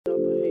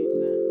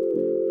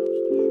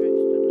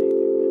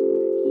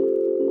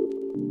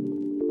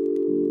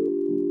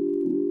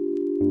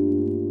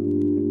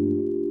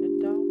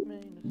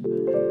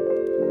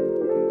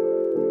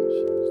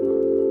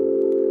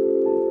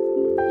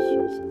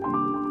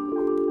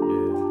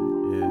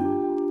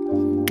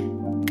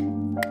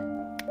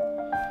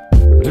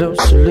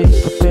loosely,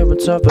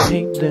 appearance of a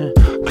heathen,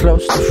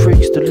 close to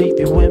freaks to leave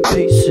you in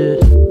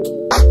pieces.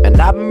 And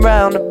I've been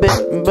round a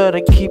bit, but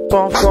I keep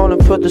on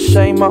falling for the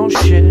same old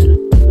shit.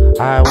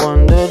 I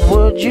wondered,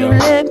 would you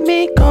let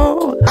me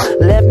go?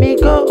 Let me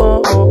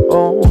go.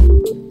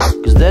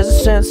 Cause there's a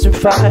sense in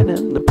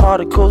fighting. The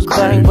particles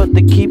bang, but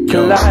they keep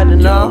colliding.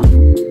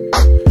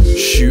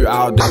 Shoot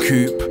out the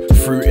coupe,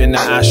 fruit in the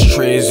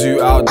ashtray,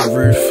 zoot out the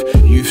roof.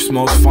 Youth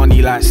smells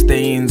funny like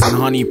stains and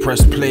honey.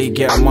 Press play,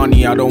 get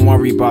money, I don't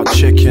worry about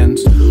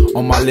chickens.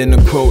 On my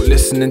linen quilt,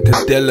 listening to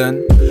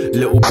Dylan.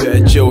 Little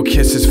bit of Jill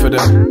kisses for the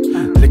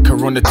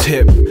liquor on the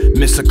tip.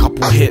 Miss a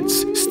couple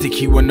hits,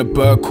 sticky when the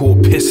bird caught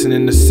pissing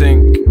in the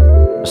sink.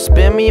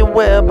 Spin me a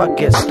web I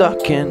get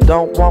stuck in.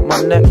 Don't want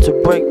my neck to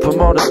break from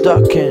all the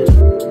ducking.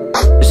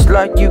 It's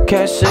like you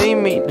can't see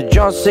me. The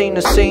John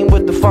Cena scene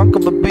with the funk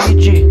of a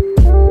BG.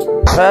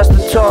 Pass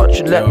the torch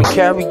and let me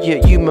carry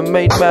it. You my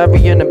maid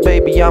Marion and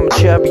baby I'm a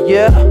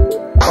chariot.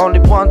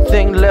 Only one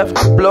thing left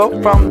to blow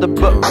from the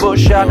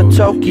bush out of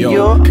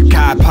Tokyo.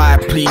 Kai pie,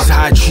 please,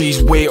 high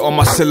trees, wait on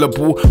my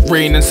syllable.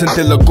 Rain and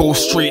scintilla go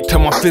straight to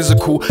my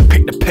physical.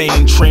 Pick the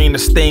pain train, the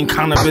stain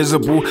kinda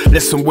visible.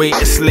 Listen, wait,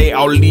 it's late,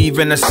 I'll leave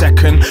in a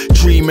second.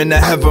 Dream in the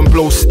heaven,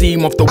 blow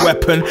steam off the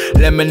weapon.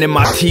 Lemon in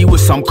my tea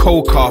with some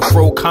coca.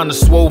 Throat kinda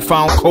swole,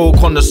 found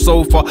coke on the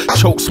sofa.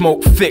 Choke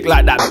smoke thick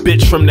like that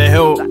bitch from the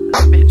hill.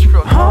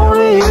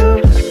 Only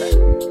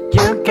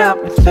you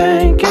got me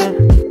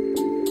thinking.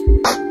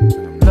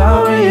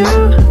 Loving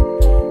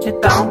you,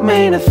 it don't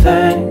mean a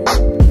thing.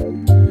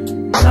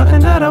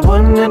 Nothing that I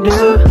wouldn't do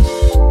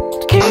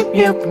to keep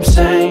you from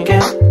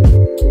sinking.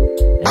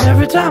 And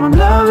every time I'm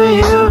loving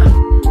you,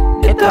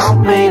 it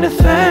don't mean a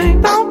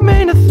thing. Don't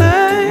mean a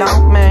thing.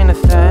 Don't mean a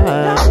thing.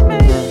 Don't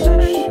mean a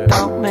thing.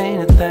 Don't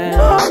mean a thing.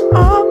 Oh,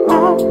 oh,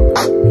 oh.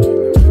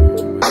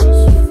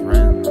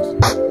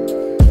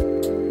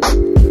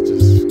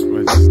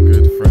 We're just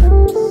good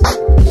friends.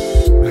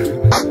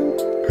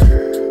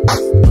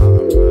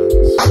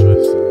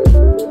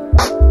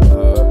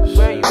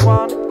 Where you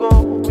wanna go?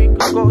 We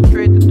could go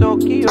straight to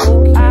Tokyo.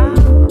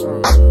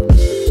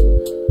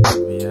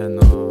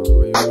 Vienna,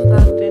 we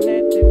cause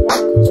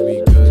we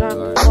good,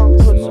 like,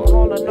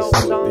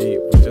 it's not deep,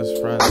 we're just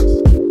friends.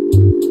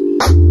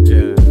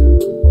 Yeah,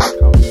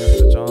 coming in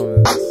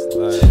pajamas,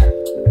 like,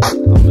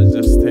 I'ma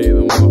just take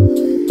them off.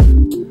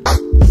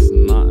 It's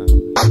nothing.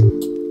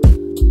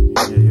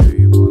 Yeah,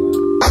 you wanna.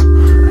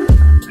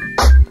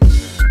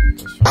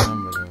 Just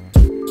remember that.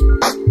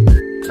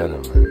 Tell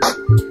him, man.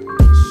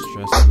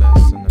 Stress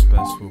less and the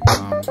best will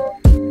come.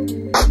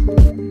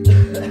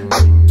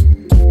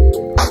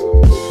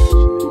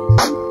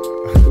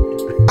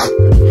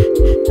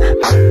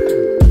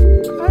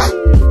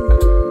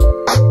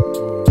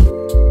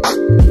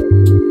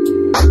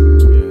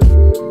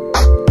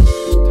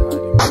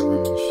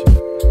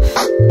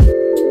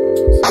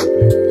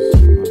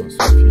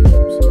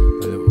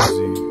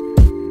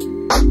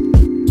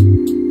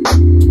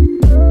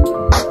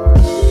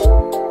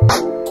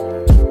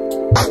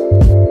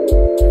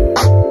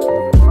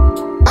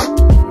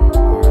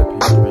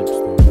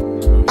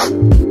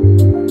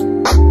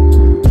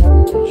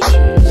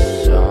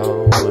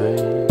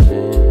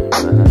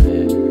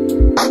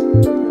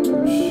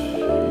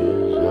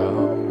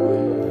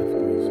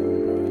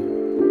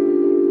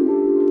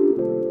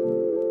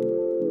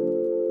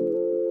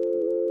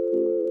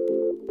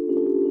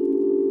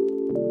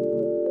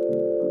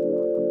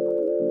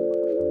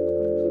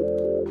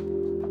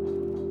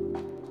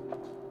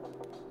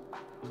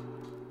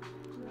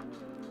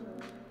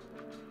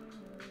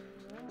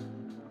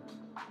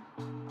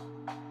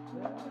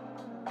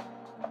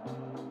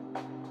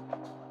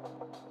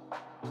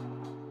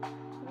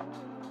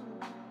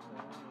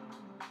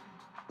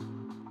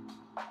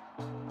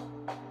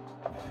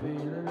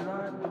 Feeling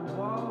like the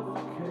walls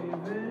are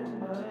caving,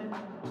 man.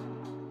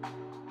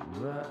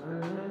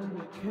 Rattling in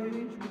the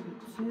cage with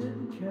a tin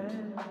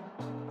can.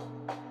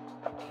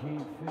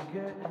 Keep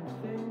forgetting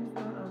things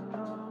that I